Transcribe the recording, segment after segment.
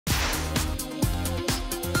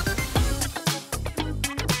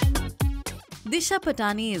Disha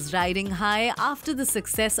Patani is riding high after the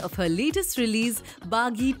success of her latest release,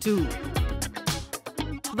 Baagi 2.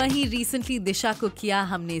 वहीं recently दिशा को किया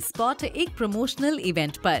हमने spot एक प्रमोशनल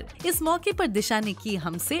इवेंट पर। इस मौके पर दिशा ने की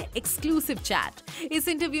हमसे एक्सक्लूसिव चैट। इस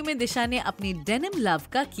इंटरव्यू में दिशा ने अपनी डेनिम लव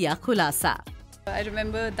का किया खुलासा। I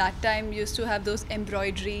remember that time we used to have those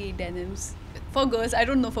embroidery denims for girls. I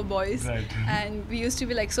don't know for boys. Right. And we used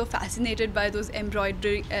to be like so fascinated by those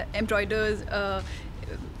embroiders.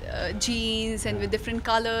 Jeans and with different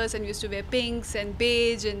colors, and we used to wear pinks and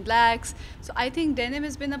beige and blacks. So I think denim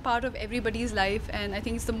has been a part of everybody's life, and I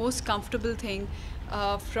think it's the most comfortable thing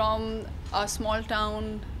from a small town,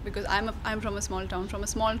 because I'm from a small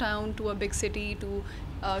town to a big city to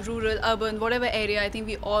rural, urban, whatever area. I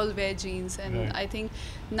think we all wear jeans, and right. I think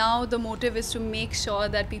now the motive is to make sure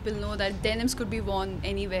that people know that denims could be worn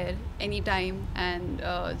anywhere, anytime, and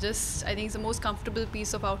just I think it's the most comfortable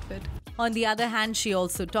piece of outfit. On the other hand, she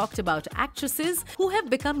also talked about actresses who have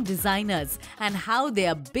become designers and how they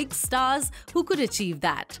are big stars who could achieve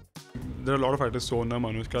that. There are a lot of artists, Sonam,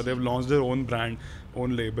 Anushka, they have launched their own brand,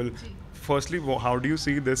 own label. Firstly, how do you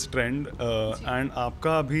see this trend? And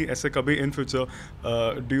आपका अभी ऐसे कभी in future,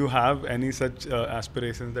 do you have any such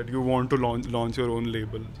aspirations that you want to launch your own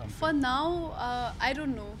label? Something? For now, I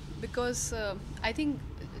don't know, because I think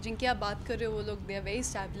जिनकी आप बात कर रहे हो वो लोग they are very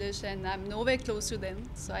established and I'm nowhere close to them.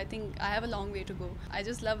 So I think I have a long way to go. I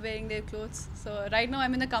just love wearing their clothes. So right now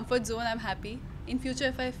I'm in a comfort zone. I'm happy. In future,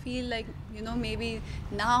 if I feel like, maybe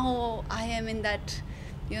now I am in that,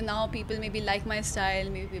 now people maybe like my style,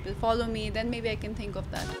 maybe people follow me, then maybe I can think of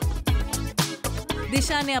that.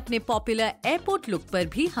 दिशा ने अपने popular airport look पर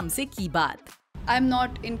भी हमसे की बात। I'm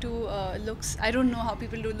not into looks. I don't know how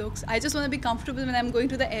people do looks. I just want to be comfortable when I'm going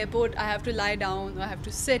to the airport. I have to lie down or I have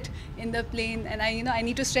to sit in the plane, and I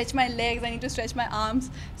need to stretch my legs. I need to stretch my arms.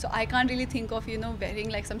 So I can't really think of wearing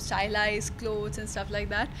like some stylized clothes and stuff like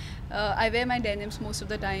that. I wear my denims most of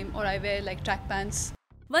the time, or I wear like track pants.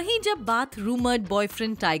 वहीं जब बात rumoured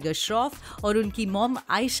boyfriend tiger Shroff और उनकी mom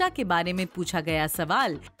Ayesha के बारे में पूछा गया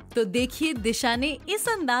सवाल, तो देखिए दिशा ने इस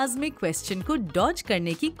अंदाज में क्वेश्चन को डॉज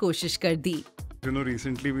करने की कोशिश कर दी।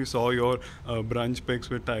 Recently we saw your brunch pics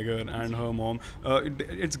with Tiger and her mom.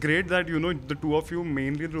 It's great that the two of you,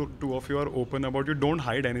 mainly the two of you, are open about. You don't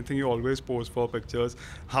hide anything. You always pose for pictures.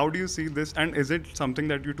 How do you see this? And is it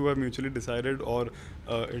something that you two have mutually decided, or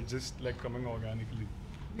it's just like coming organically?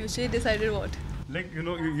 Mutually decided what? Like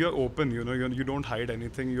you're open. You don't hide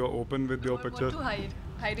anything. You're open with your pictures. What to hide?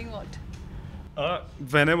 Hiding what?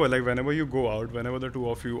 Whenever you go out, whenever the two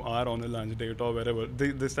of you are on a lunch date or wherever,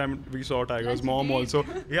 this time we saw Tiger's Lunch mom date? also.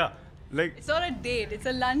 Yeah, like It's not a date. It's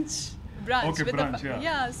a lunch brunch. Okay, with brunch, yeah.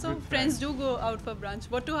 Yeah, so With friends friends. do go out for brunch.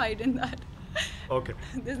 What to hide in that? okay.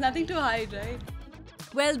 There's nothing to hide, right?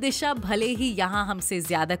 Well दिशा भले ही यहाँ हमसे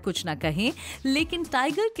ज्यादा कुछ न कहें, लेकिन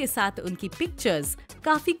tiger के साथ उनकी पिक्चर्स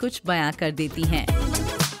काफी कुछ बयां कर देती हैं।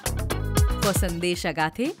 वो संदेश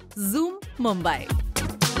अगाथे, ज़ूम मुंबई।